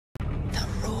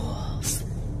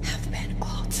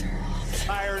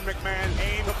and McMahon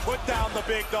aim to put down the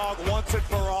big dog once and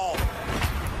for all.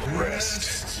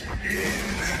 Rest in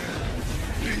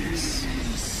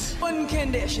peace. One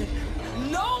condition,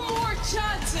 no more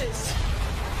chances.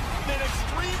 Then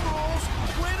Extreme Rules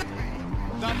win.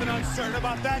 Nothing uncertain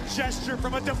about that gesture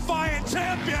from a defiant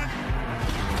champion.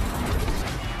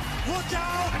 Look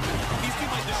out! These two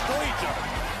might destroy each other.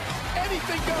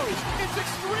 Anything goes. It's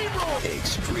Extreme Rules.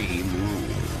 Extreme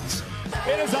Rules.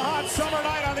 It is a hot summer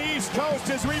night on the East Coast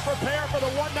as we prepare for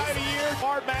the one night a year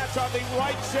hard match on the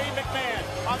right. Shane McMahon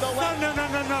on the left.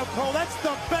 No, Cole. That's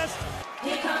the best.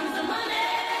 Here comes the money.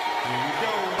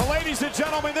 Well, ladies and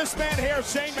gentlemen, this man here,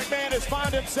 Shane McMahon, has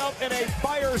found himself in a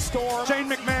firestorm. Shane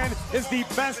McMahon is the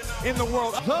best in the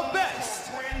world. The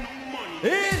best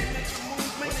is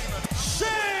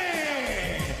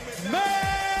Shane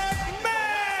McMahon!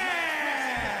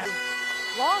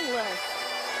 Long list.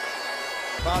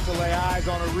 About to lay eyes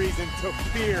on a reason to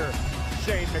fear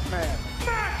Shane McMahon.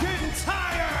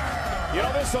 McIntyre! You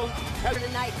know, this will...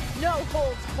 Tonight, no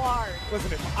holds barred.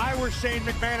 Listen, if I were Shane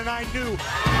McMahon and I knew...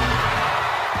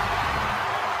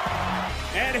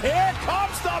 And here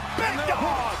comes the big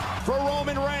dog for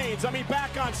Roman Reigns. I mean,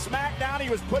 back on SmackDown, he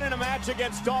was put in a match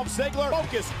against Dolph Ziggler.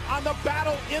 Focus on the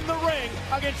battle in the ring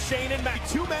against Shane and Mac.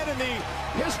 Two men in the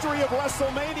history of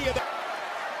WrestleMania.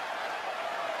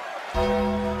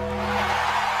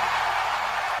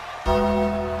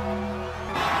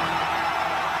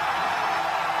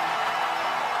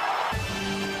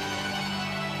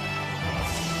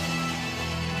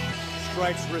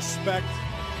 Strikes respect,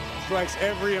 strikes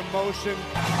every emotion.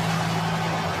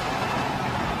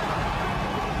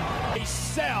 They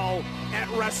sell at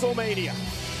WrestleMania.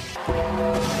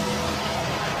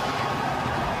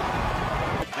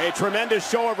 A tremendous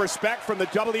show of respect from the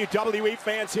WWE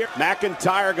fans here.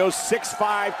 McIntyre goes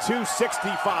 6'5",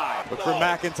 265. Look for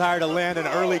McIntyre to land an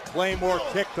early Claymore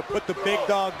kick to put the big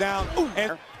dog down.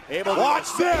 And able to watch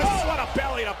this. Oh, what a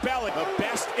belly to belly. The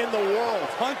best in the world.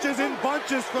 Punches in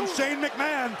bunches from Shane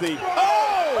McMahon.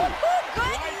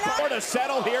 Right to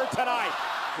settle here tonight.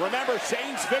 Remember,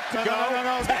 Shane's victim. No. Here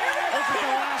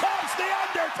comes the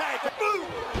Undertaker.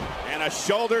 And a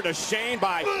shoulder to Shane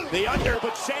by the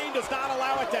but Shane does not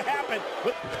allow it to happen.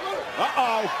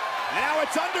 Uh-oh. And now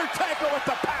it's Undertaker with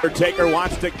the power. Undertaker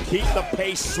wants to keep the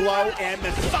pace slow and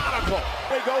methodical.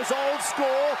 He goes old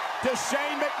school to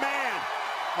Shane McMahon.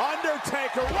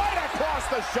 Undertaker right across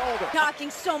the shoulder. Talking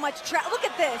so much trash. Look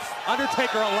at this.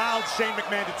 Undertaker allowed Shane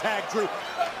McMahon to tag Drew.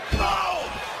 Oh!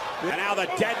 And now the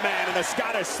dead man and the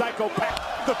Scottish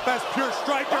psychopath. The best pure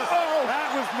striker.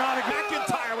 That was not a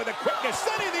McIntyre with a quickness.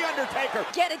 Sending the Undertaker.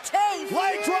 Get a taste.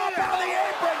 Leg drop on the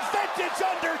apron. Vintage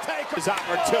Undertaker. His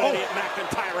opportunity at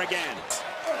McIntyre again.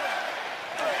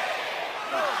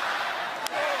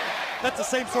 That's the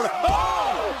same sort of...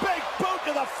 Oh! Big boot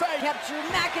to the face. Kept Drew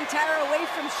McIntyre away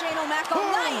from Shane O'Mac all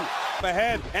night.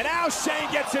 Ahead. And now Shane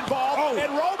gets involved.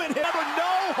 And Roman hit.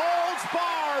 No holds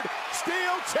barred.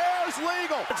 Steel chairs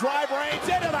legal. Drive Reigns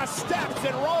into the steps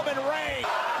and Roman Reigns.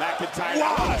 McIntyre.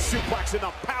 Wow. Suplex in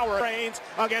the power Reigns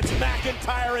against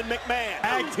McIntyre and McMahon.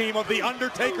 Tag team of The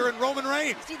Undertaker and Roman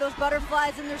Reigns. See those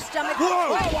butterflies in their stomach?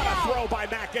 Whoa! Oh, what a throw by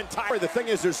McIntyre. The thing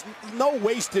is, there's no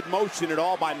wasted motion at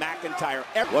all by McIntyre.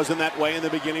 It wasn't that way in the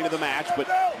beginning of the match, but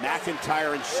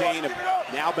McIntyre and Shane have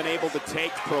now been able to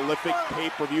take prolific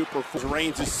pay-per-view performance.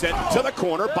 Reigns is sent to the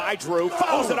corner by Drew.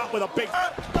 Follows it up with a big...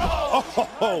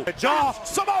 The jaw.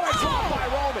 Samoa drop by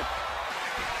Roman.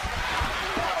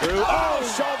 Drew,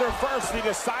 shoulder first. He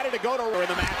decided to go to in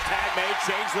the match. Tag made.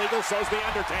 Shane's legal. So's the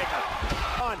Undertaker.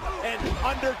 And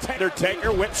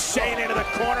Undertaker whips Shane into the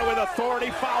corner with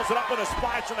authority. Fouls it up with a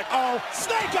splash in the...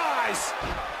 Snake Eyes.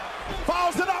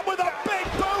 Fouls it up with a big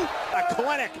boot. A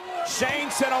clinic. Shane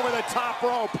sent over the top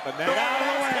rope. But then out of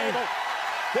the way.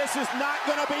 This is not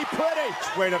going to be pretty.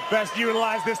 Way to best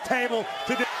utilize this table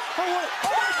to do... Oh my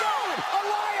God!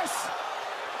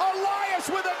 Elias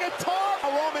with a guitar.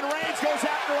 Roman Reigns goes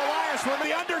after Elias with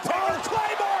the Undertaker.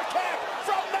 Claymore kick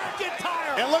from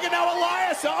McIntyre. And look at now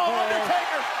Elias.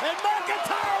 Undertaker and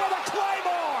McIntyre with a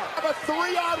Claymore. Have a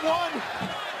 3-on-1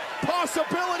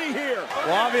 possibility here.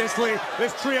 Well, obviously,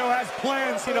 this trio has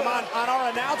plans. See them on our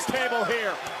announce table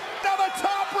here. Now the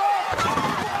top rope.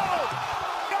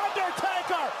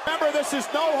 Undertaker. Remember, this is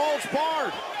no holds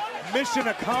barred. Mission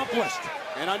accomplished.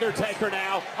 And Undertaker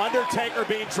now. Undertaker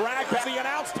being dragged back the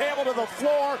announce table to the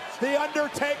floor. The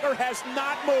Undertaker has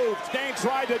not moved. Shane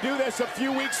tried to do this a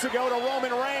few weeks ago to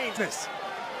Roman Reigns.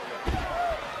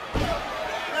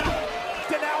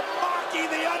 And now mocking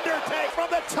the Undertaker from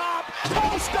the top,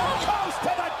 coast to coast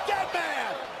to the dead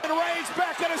man. And Reigns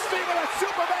back at his feet with a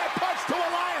Superman punch to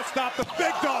Elias. Stop the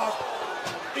big dog.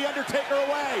 the Undertaker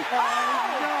away.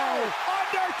 Oh, no.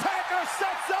 Undertaker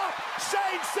sets up.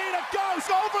 Shane Cena goes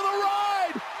over the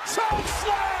ride. Choke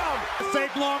slam.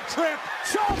 Fake long trip.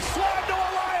 Choke slam to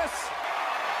Elias.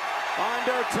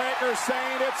 Undertaker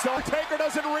saying it's Undertaker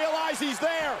doesn't realize he's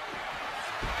there.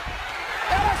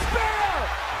 And a spear.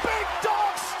 Big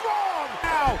dog strong.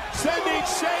 Now sending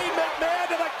Shane McMahon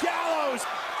to the gallows.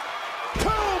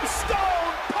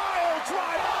 Tombstone pile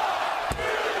driver.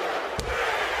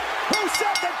 Who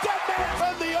said the dead man?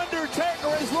 And the Undertaker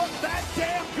has looked that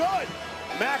damn good.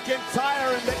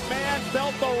 McIntyre and McMahon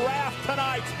felt the wrath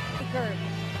tonight.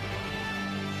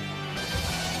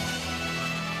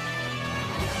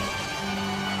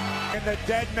 And the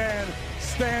dead man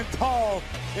stand tall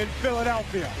in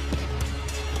Philadelphia.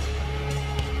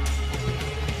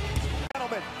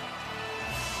 Gentlemen.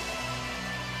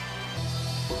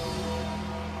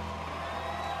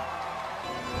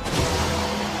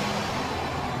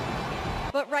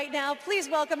 But right now, please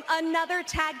welcome another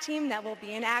tag team that will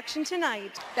be in action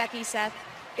tonight. Becky, Seth,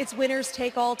 it's winners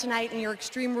take all tonight in your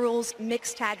Extreme Rules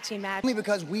mixed tag team match. Only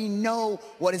because we know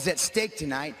what is at stake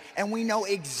tonight, and we know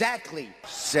exactly.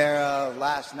 Sarah,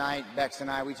 last night, Bex and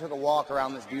I, we took a walk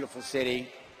around this beautiful city.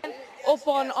 Up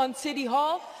on City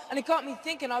Hall, and it got me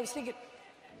thinking. I was thinking,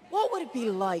 what would it be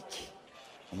like?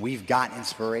 We've got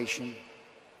inspiration.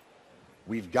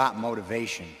 We've got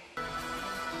motivation.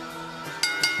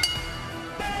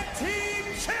 Team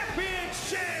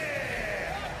Championship!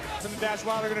 And the Dash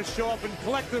Wild are going to show up and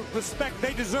collect the respect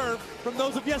they deserve from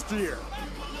those of yesteryear.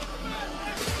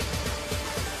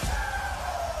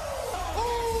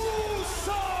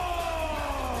 Usos!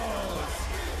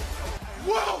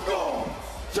 Welcome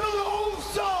to the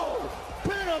Uso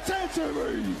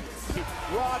Penitentiary!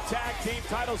 Raw tag team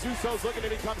titles. Usos looking to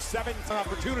become 7th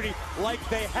opportunity like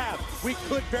they have. We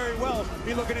could very well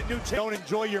be looking at new Don't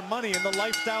enjoy your money and the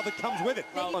lifestyle that comes with it.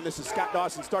 And this is Scott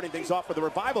Dawson starting things off for the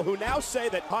Revival, who now say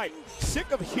that, hi, sick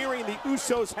of hearing the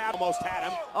Usos have almost had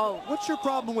him. Oh, what's your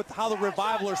problem with how the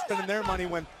Revival are spending their money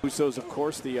when Usos, of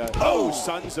course, the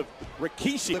sons of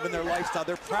Rikishi. living their lifestyle?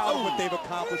 They're proud of what they've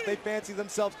accomplished. They fancy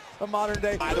themselves a modern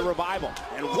day. By the Revival.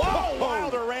 And whoa,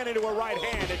 Wilder ran into a right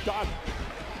hand and dog.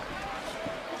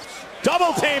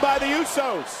 Double team by the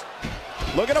Usos.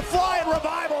 Looking to fly, and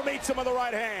Revival meets him with the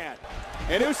right hand.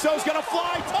 And Usos gonna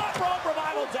fly, top rope,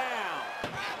 Revival down.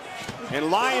 And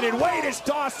lying in wait is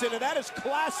Dawson, and that is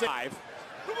classic.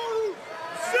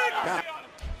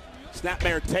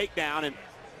 Snapmare takedown, and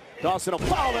Dawson will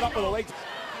follow it up with a leg.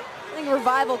 I think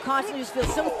Revival constantly just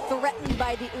feels so threatened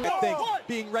by the I think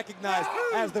being recognized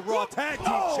as the Raw Tag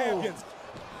Team Champions.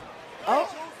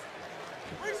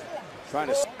 Trying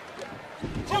to.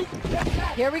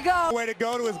 Here we go. Way to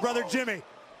go to his brother Jimmy.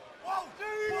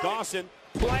 Dawson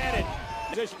planted.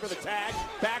 Position for the tag.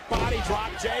 Back body drop.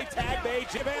 J tag made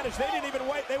advantage. They didn't even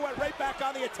wait. They went right back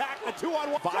on the attack. A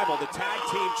 2-on-1. Revival, the tag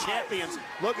team champions,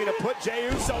 looking to put Jey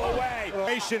Uso away.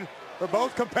 For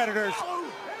both competitors. Oh,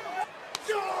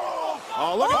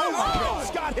 look at that.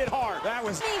 Scott hit hard. That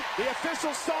was the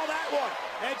officials saw that one.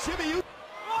 And Jimmy Uso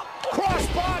cross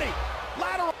body.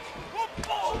 Lateral.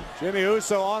 Jimmy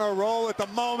Uso on a roll at the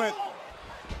moment.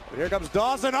 But here comes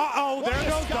Dawson. Uh-oh, there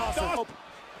goes Dawson.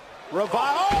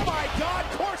 Revival. Oh my God,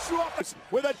 corkscrew up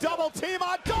with a double team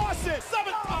on Dawson.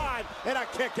 7th time and a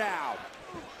kick out.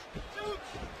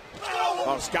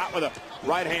 Oh, Scott with a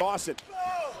right hand. Dawson.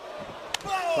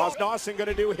 What's Dawson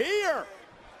gonna do here?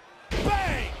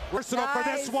 Bang! Versatile for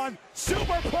this one.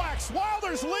 Superplex.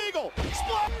 Wilder's legal.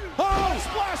 Splash. Oh,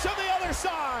 splash on the other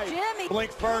side. Jimmy.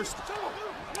 Blink first.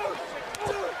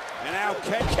 And now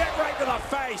kick right to the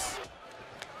face.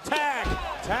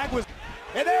 Tag was.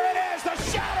 And there it is, the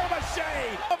Shatter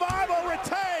Machine. Revival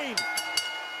retained.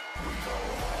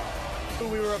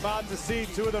 We were about to see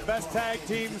two of the best tag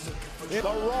teams in the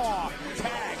Raw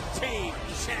Tag Team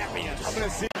Champions. I'm going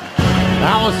to see.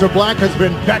 Aleister Black has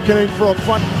been beckoning for a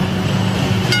front.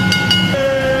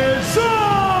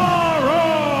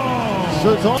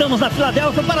 Estamos na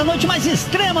Filadélfia para a noite mais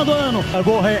extrema do ano.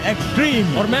 Agora é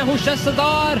Extreme. और मैं हूँ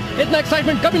शस्त्रदार इतना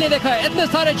excitement कभी नहीं देखा है इतने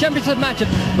सारे championship match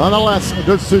Nonetheless,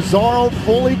 does Cesaro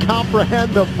fully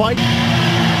comprehend the fight?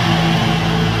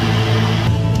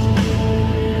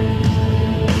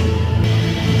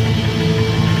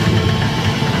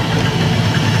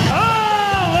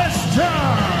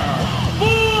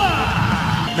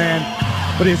 Man,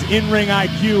 but his in-ring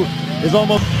IQ is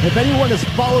almost, If anyone has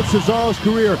followed Cesaro's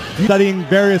career, studying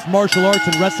various martial arts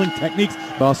and wrestling techniques.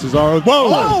 Well, Cesaro,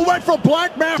 whoa, went for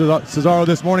Black Man Cesaro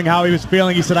this morning, how he was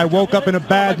feeling. He said, I woke up in a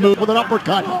bad mood. with an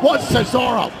uppercut. Was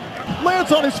Cesaro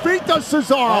lands on his feet, does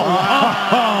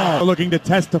Cesaro. Looking to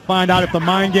test to find out if the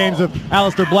mind games of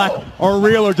Aleister Black are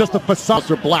real or just a facade.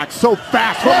 Aleister Black so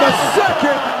fast from the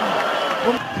second.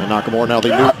 And Nakamura now the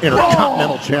new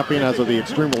Intercontinental Champion as of the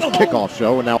Extreme Rules kickoff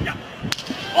show, and now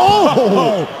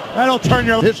that'll turn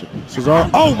your Cesaro.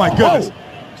 Oh my goodness.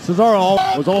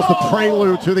 Cesaro was almost the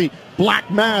prelude to the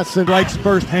Black Mass and likes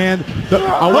firsthand. Wait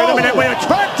a minute,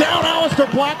 track down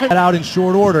Aleister Black and out in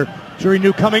short order. Sure he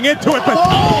knew coming into it, but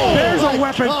there's a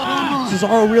weapon.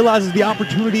 Cesaro realizes the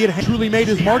opportunity it truly made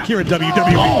his mark here at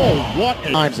WWE. What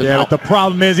times yeah, but the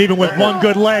problem is even with one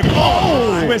good leg.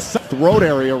 Throat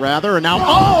area rather, and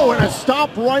now and a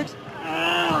stop right.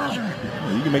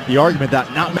 You can make the argument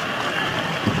that not.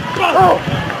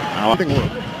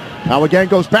 Now again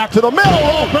goes back to the middle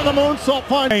rope and the moonsault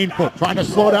painful. Trying to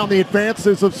slow down the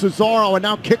advances of Cesaro, and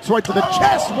now kicks right to the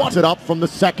chest. Wants it up from the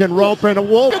second rope, and a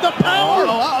wolf. Look at the power!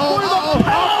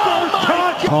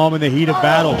 Calm in the heat of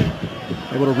battle.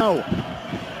 Able to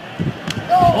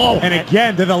and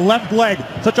again to the left leg.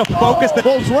 Such a focus that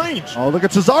close range. Oh, look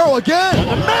at Cesaro again.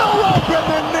 The middle rope and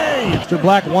the knee. Mr.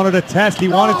 Black wanted a test. He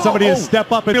wanted somebody to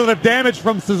step up and feel the damage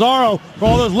from Cesaro for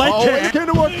all those leg kicks.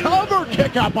 Into a cover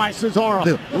kick out by Cesaro.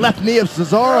 The left knee of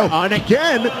Cesaro. And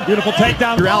again, beautiful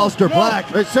takedown through Aleister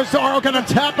Black. Is Cesaro going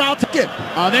to tap out?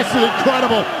 Oh, this is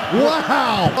incredible.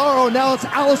 Wow. Oh, now it's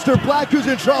Aleister Black who's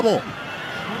in trouble.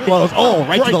 Close.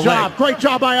 Right to the leg. Great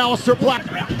job by Aleister Black.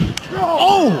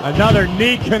 Another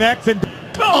knee connects and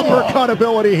uppercut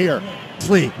ability here.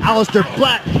 Aleister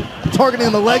Black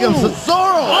targeting the leg of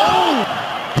Cesaro.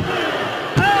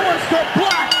 Aleister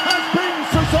Black has beaten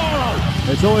Cesaro.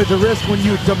 There's always a risk when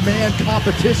you demand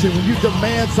competition, when you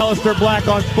demand Aleister Black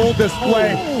on full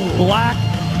display. Black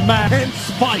match.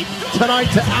 Intense fight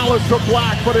tonight to Aleister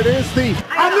Black, but it is the...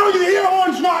 I know you're here,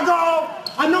 Hornswoggle.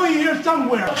 I know you're here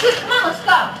somewhere. Mama,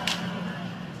 stop.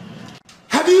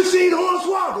 Have you seen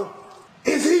Hornswoggle?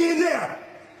 Is he in there?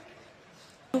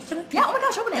 Yeah, oh my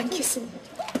gosh, open it. Thank you so much.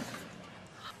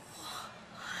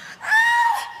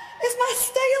 It's my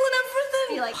style and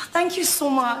everything. Thank you so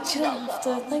much. You don't have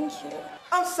to. Thank you.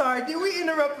 I'm sorry, did we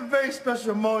interrupt a very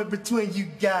special moment between you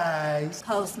guys?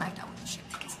 Post SmackDown.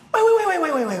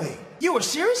 Wait. You were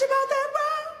serious about that,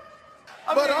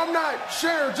 bro? I'm not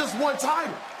sharing just one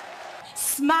title.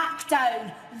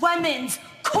 SmackDown Women's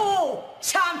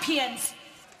Co-Champions.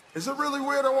 Is it really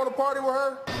weird I want to party with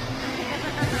her?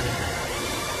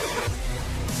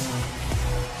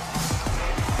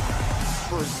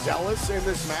 Zealous in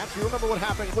this match. You remember what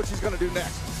happened, what she's going to do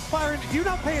next. Byron, do you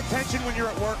not pay attention when you're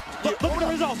at work? Look at the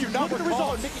results. Look at the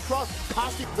results. Nikki Cross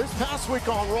costume. This past week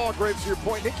on Raw, Graves, to your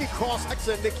point, Nikki Cross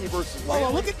and Nikki versus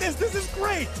Oh, look at this. This is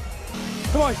great.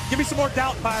 Come on, give me some more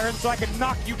doubt, Byron, so I can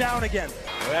knock you down again.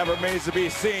 Whatever remains to be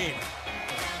seen.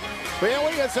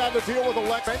 Bayley has had to deal with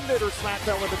Alexa. Ended her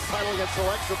SmackDown Women's title against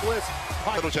Alexa Bliss.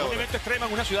 Un evento extremo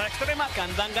en una ciudad extrema,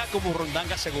 Candanga como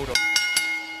Rondanga seguro.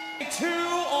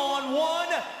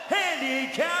 2-on-1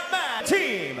 handicap match.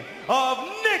 Team of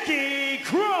Nikki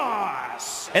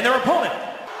Cross and their opponent,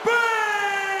 Bayley.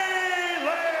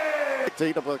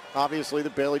 Obviously,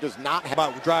 that Bayley does not have.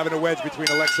 About driving a wedge between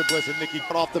Alexa Bliss and Nikki.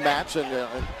 Cut off the match, and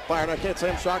Byron, I can't say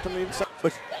I'm shocked him even.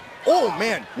 But oh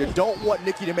man, you don't want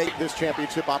Nikki to make this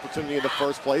championship opportunity in the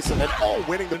first place, and then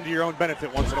winning to your own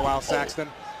benefit once in a while, Saxton.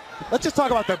 Let's just talk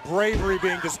about the bravery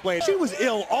being displayed. She was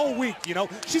ill all week, you know.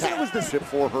 She said it was the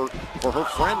for her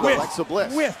friend Alexa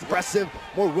Bliss. Aggressive,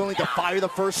 more willing to fire the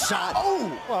first shot.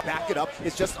 Back it up.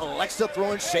 It's just Alexa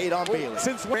throwing shade on Bayley.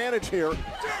 Since advantage here.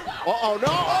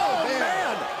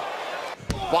 Man.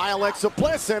 By Alexa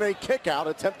Bliss and a kick out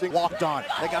attempting walked on.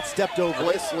 They got stepped over.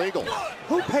 Bliss legal.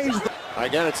 Who pays the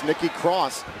again? It's Nikki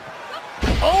Cross.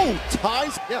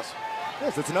 Ties. Yes,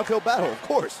 it's an uphill battle, of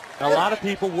course. A lot of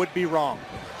people would be wrong.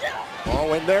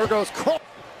 And there goes Cross.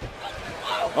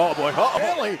 Oh boy.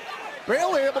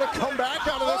 Bayley able to come back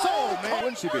out of this. Man,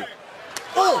 wouldn't she be?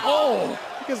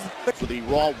 Because for the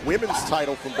Raw Women's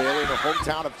title from Bayley in her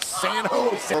hometown of San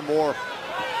Jose. For more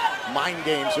mind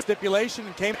games.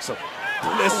 Stipulation came. So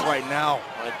Bliss right now.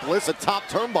 Bliss a top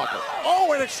turnbuckle.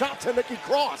 And a shot to Nikki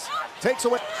Cross. Takes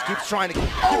away. She keeps trying to give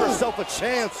herself a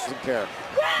chance. Doesn't care.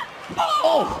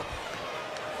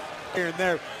 Here and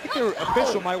there. I think their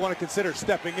official might want to consider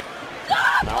stepping in.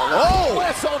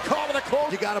 Bliss caught in the corner.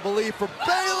 You got to believe for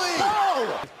Bayley.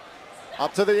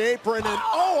 Up to the apron, and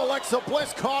Alexa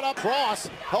Bliss caught up. Cross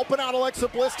helping out Alexa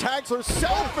Bliss, tags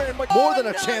herself in. More than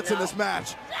a chance in this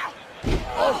match.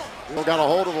 Got a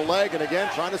hold of the leg, and again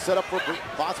trying to set up for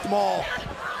Small.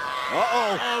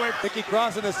 Nikki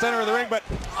Cross in the center of the ring, but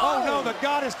no, the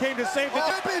goddess came to save the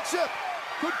championship.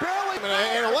 Could barely.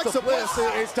 And Alexa Bliss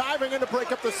is diving in to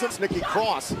break up the Nikki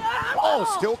Cross. Oh,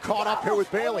 still caught up here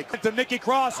with Bayley. To Nikki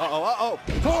Cross. Uh-oh.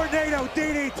 Tornado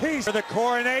DDT for the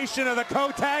coronation of the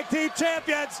co-tag team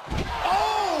champions.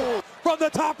 Oh! From the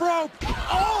top rope.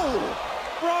 Oh!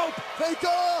 Rope. Take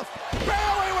off.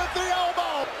 Bayley with the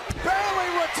elbow. Bayley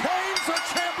retains the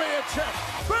championship.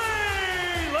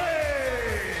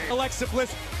 Bayley! Alexa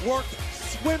Bliss worked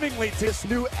swimmingly to this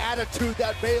new attitude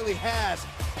that Bayley has.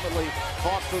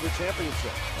 Fought for the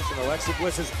championship. Listen, Alexa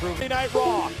Bliss has proven. Monday Night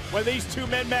Raw, when these two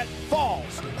men met,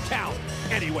 falls count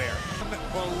anywhere.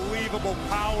 Unbelievable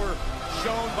power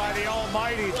shown by the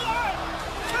Almighty. 1, 2,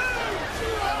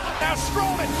 3. Now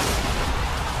Strowman.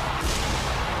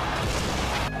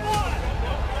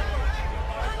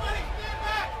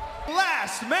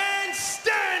 Last man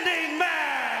standing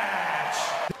match.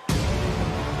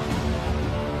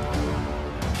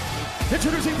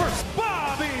 Introducing first,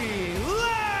 Bobby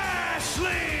Lashley.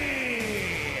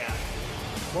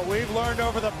 What we've learned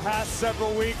over the past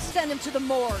several weeks. Send him to the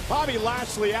morgue. Bobby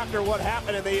Lashley, after what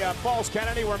happened in the Falls Count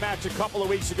Anywhere match a couple of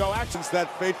weeks ago, Since that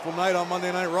fateful night on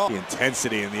Monday Night Raw. The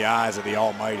intensity in the eyes of the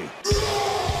Almighty.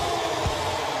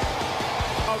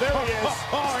 Oh, there he is.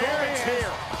 Here he is.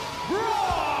 Here.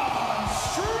 Braun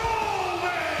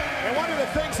Strowman! And one of the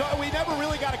things we never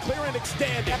really got a clear and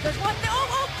extended. There's one.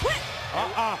 Oh, quit!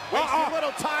 Wasting a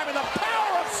little time in the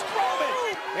power of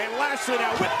Strowman. And Lashley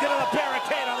now whipped into the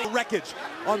barricade on the wreckage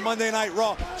on Monday Night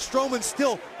Raw. Strowman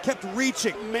still kept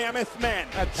reaching. Mammoth men.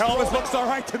 That pelvis looks all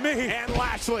right to me. And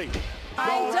Lashley.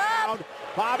 Eyes up.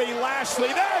 Bobby Lashley.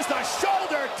 There's the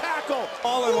shoulder tackle.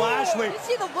 All in Lashley. You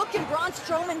see the look in Braun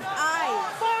Strowman's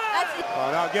eyes. Oh,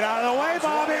 now get out of the way,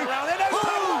 Bobby.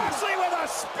 Lashley with a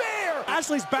spear.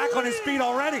 Lashley's back on his feet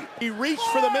already. He reached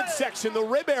for the midsection, the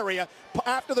rib area,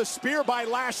 after the spear by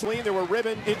Lashley. There were rib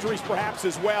injuries perhaps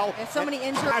as well. There's so many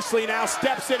injuries. Lashley now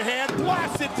steps in hand,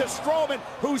 blasts it to Strowman,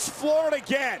 who's floored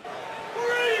again.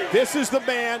 This is the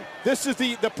man, this is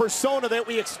the persona that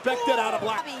we expected out of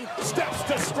Lashley. Steps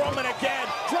to Strowman again,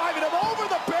 driving him over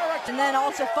the barricade. And then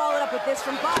also followed up with this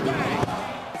from Bobby.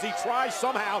 As he tries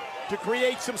somehow to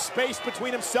create some space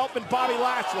between himself and Bobby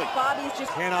Lashley. Bobby's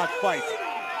just cannot fight.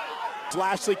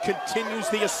 Lashley continues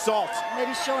the assault.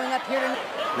 Maybe showing up here tonight.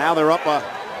 Now they're up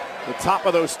the top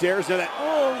of those stairs. Now that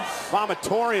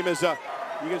vomitorium is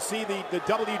you can see the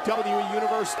WWE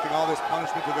Universe. All this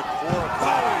punishment to the core.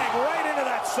 Right into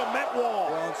that cement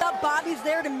wall. Bobby's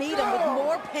there to meet him with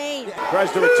more pain.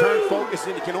 Tries to return focus,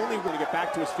 and he can only really get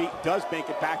back to his feet. Does make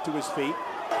it back to his feet.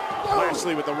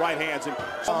 Lashley with the right hands and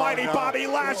almighty Bobby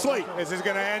Lashley. This is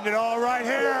going to end it all right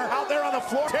here. Out there on the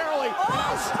floor. Terribly.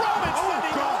 Strowman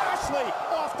sending Lashley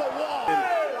off the wall.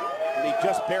 And he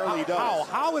just barely does.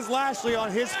 How is Lashley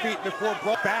on his feet before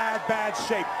bad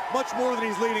shape? Much more than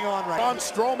he's leading on right now. On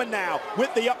Strowman now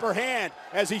with the upper hand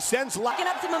as he sends Picking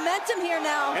up some momentum here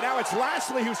now. And now it's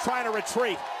Lashley who's trying to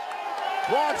retreat.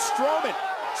 Braun Strowman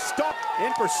stuck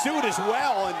in pursuit as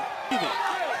well. And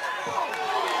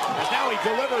now he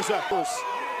delivers a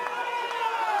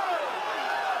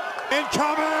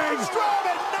incoming.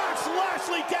 Strowman knocks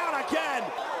Lashley down again.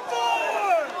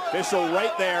 Official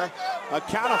right there. A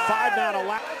count of 5 now to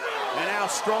Lashley. And now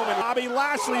Strowman. Bobby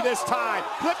Lashley this time.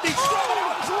 Lifting Strowman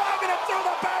out, driving him through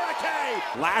the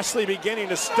barricade. Lashley beginning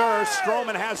to stir.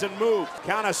 Strowman hasn't moved.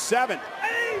 Count of 7.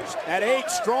 At 8,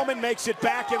 Strowman makes it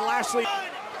back, and Lashley.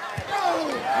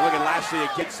 Now look at Lashley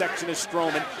again. Section of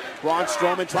Strowman. Braun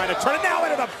Strowman trying to turn it now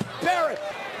into the barricade.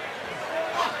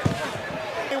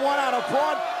 One out of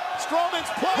Braun. Strowman's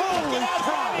playing.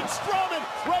 Strowman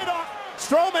right off.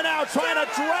 Strowman now trying to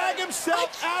drag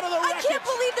himself out of the wreckage. I can't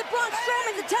believe that Braun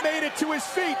Strowman's attempt. Made it to his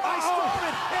feet by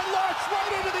Strowman and launched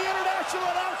right into the international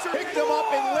announcer. Picked him up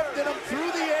and lifted him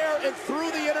through the air and through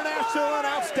the international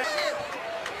announcer.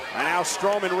 And now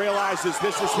Strowman realizes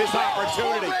this is his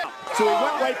opportunity. So he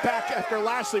went right back after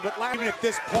Lashley, but even at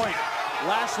this point,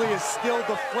 Lashley is still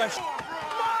the fresh.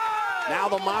 Now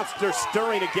the monster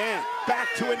stirring again. Back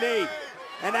to a knee.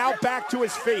 And now back to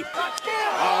his feet.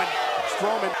 Oh, and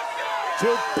Strowman. 2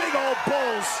 big old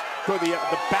bulls for the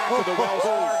back of the Wells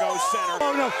Fargo Center.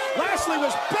 Oh no, Lashley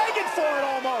was begging for it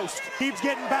almost. Keeps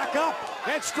getting back up.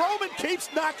 And Strowman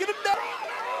keeps knocking him down.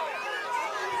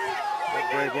 That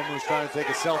brave woman was trying to take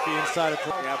a selfie inside of.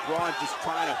 Yeah, Braun just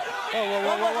trying to. Whoa.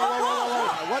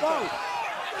 What the?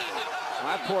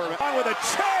 That poor man. On with a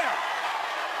chair.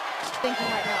 Thinking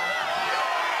right now.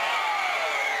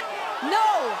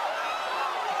 No.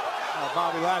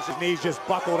 Bobby Lashley's knees just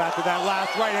buckled after that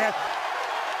last right hand.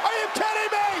 Are you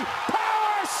kidding me?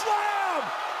 Power slam!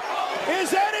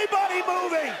 Is anybody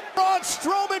moving? Braun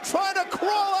Strowman trying to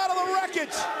crawl out of the wreckage.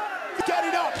 package.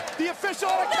 Getting up. The official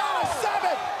on a count of 7.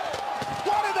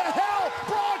 What in the hell?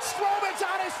 Braun Strowman's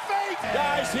on his feet.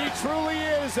 Guys, he truly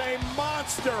is a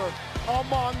monster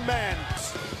among men.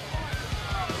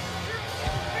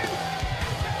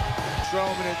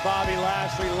 Strowman and Bobby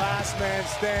Lashley, last man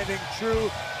standing.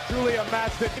 Truly a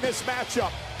match that in this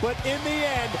matchup. But in the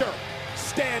end,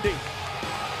 standing.